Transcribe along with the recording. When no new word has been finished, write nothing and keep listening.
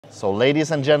So,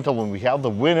 ladies and gentlemen, we have the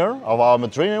winner of our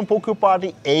Mediterranean Poker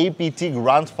Party EAPT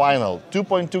Grand Final,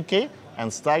 2.2K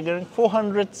and staggering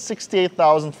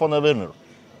 468,000 for the winner.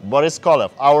 Boris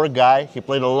Kolev, our guy, he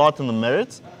played a lot in the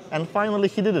merits, and finally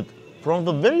he did it. From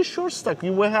the very short stack,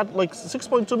 you had like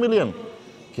 6.2 million.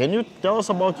 Can you tell us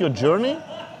about your journey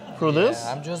through this?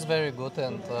 I'm just very good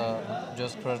and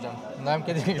just crush them. No, I'm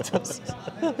kidding. It was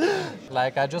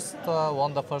like I just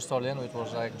won the first all-in, which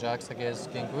was like jacks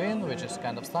against king queen, which is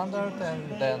kind of standard, and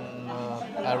then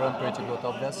I ran pretty good,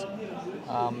 obvious.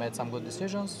 Made some good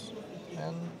decisions,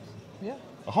 and yeah.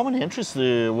 How many entries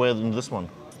were in this one?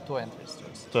 2 entries.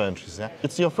 Just. 2 entries, yeah.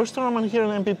 It's your first tournament here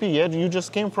in MPP, yeah? You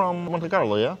just came from Monte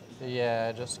Carlo, yeah? Yeah,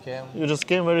 I just came. You just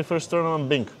came very first tournament,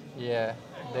 Bing. Yeah.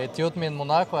 They tilt me in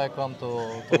Monaco, I come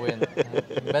to win.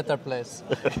 Better place.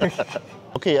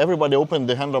 Okay, everybody open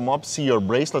the hand them up, see your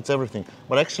bracelets, everything.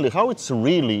 But actually, how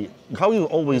you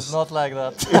always... It's not like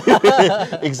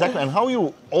that. Exactly, and how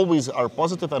you always are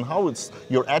positive and how it's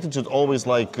your attitude always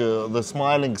like the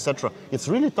smiling, etc. It's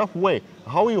really tough way.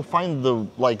 How you find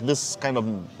this kind of...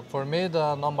 For me,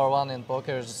 the number one in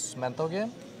poker is mental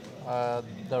game.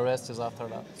 The rest is after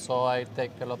that. So I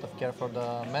take a lot of care for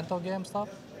the mental game stuff.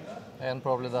 And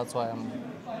probably that's why I'm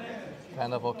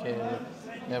kind of okay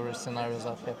with every scenario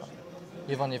that happens.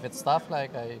 Even if it's tough,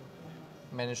 like I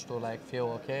managed to like feel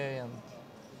okay, and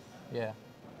yeah.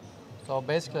 So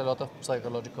basically a lot of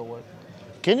psychological work.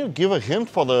 Can you give a hint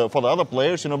for the other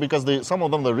players, because some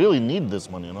of them they really need this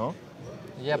one,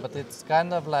 Yeah, but it's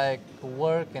kind of like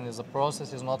work and it's a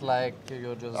process. It's not like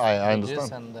you just I do this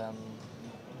understand. and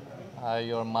then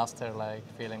you're master like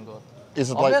feeling good. Is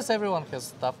it Obviously, everyone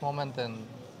has tough moment and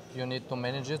you need to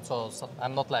manage it, so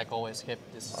I'm not like always happy.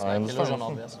 This is like illusion,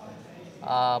 obvious.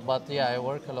 But yeah, I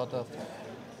work a lot of...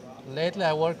 Lately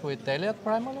I work with Elliot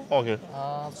primarily. Okay.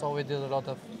 So we did a lot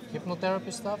of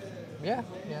hypnotherapy stuff. Yeah.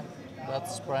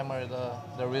 That's primarily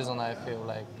the reason I feel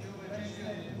like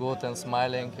good and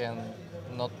smiling and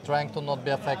not trying to not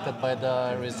be affected by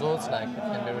the results. Like it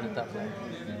can be really tough.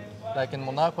 Like in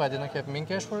Monaco, I didn't have min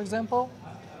cash, for example.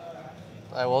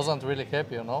 I wasn't really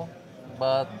happy,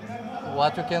 But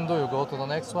what you can do, you go to the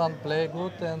next one, play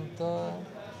good, and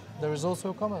the results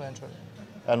will come eventually.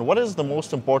 And what is the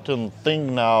most important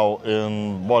thing now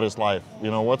in Boris' life?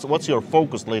 What's your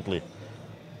focus lately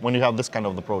when you have this kind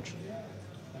of approach?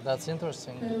 That's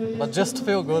interesting. But just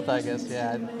feel good, I guess.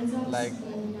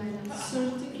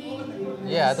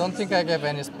 Yeah, I don't think I have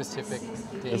any specific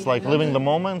thing. It's like living the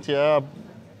moment, yeah?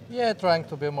 Yeah, trying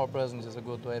to be more present is a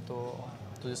good way to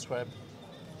describe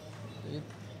it.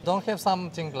 Don't have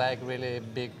something like really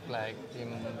big, like in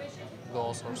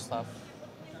goals or stuff.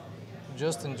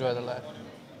 Just enjoy the life.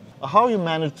 How you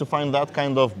manage to find that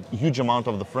kind of huge amount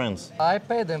of the friends? I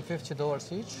pay them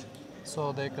 $50 each,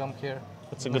 so they come here.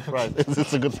 It's a good price.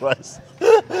 It's a good price.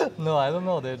 No, I don't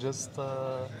know. They're just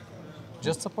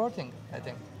supporting, I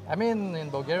think. I mean,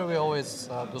 in Bulgaria, we always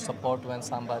do support when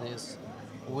somebody is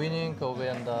winning or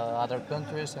in the other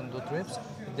countries and do trips.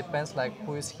 It depends like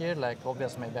who is here. Like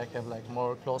obviously maybe I have like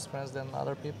more close friends than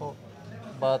other people,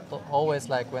 but always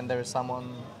like when there is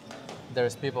someone, there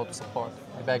is people to support.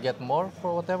 Maybe I get more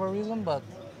for whatever reason, but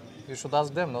you should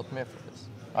ask them, not me for this.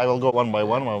 I will go one by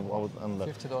one.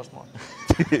 $50 more.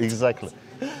 Exactly.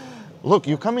 Look,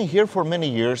 you're coming here for many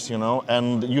years,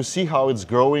 and you see how it's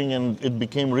growing and it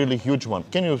became really huge one.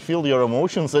 Can you feel your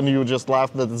emotions and you just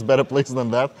laugh that it's better place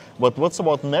than that? But what's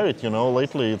about merit,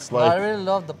 lately it's like... I really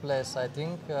love the place. I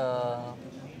think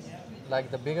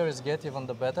like the bigger it gets, even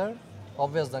the better.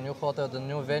 Obvious, the new hotel, the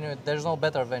new venue, there's no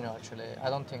better venue actually. I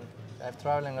don't think. I've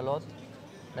traveling a lot.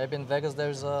 Maybe in Vegas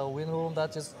there's a win room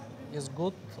that is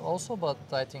good also, but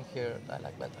I think here I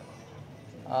like better.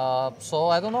 So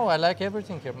I don't know, I like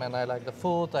everything here, man. I like the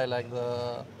food, I like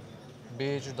the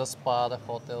beach, the spa, the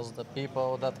hotels, the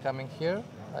people that coming here.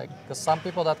 Like, cause some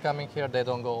people that coming here, they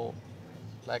don't go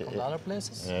like on the other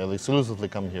places. Yeah, they exclusively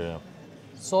come here, yeah.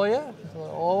 So yeah,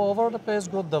 all over the place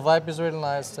good. The vibe is really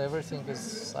nice. Everything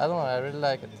is, I don't know, I really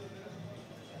like it.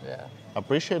 Yeah.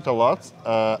 Appreciate a lot,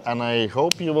 and I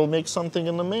hope you will make something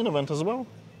in the main event as well.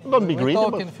 Don't be greedy.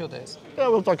 We'll talk in a few days. Yeah,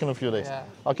 we'll talk in a few days. Yeah.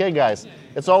 Okay, guys,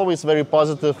 it's always very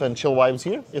positive and chill vibes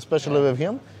here, especially with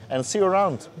him. And see you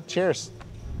around. Cheers.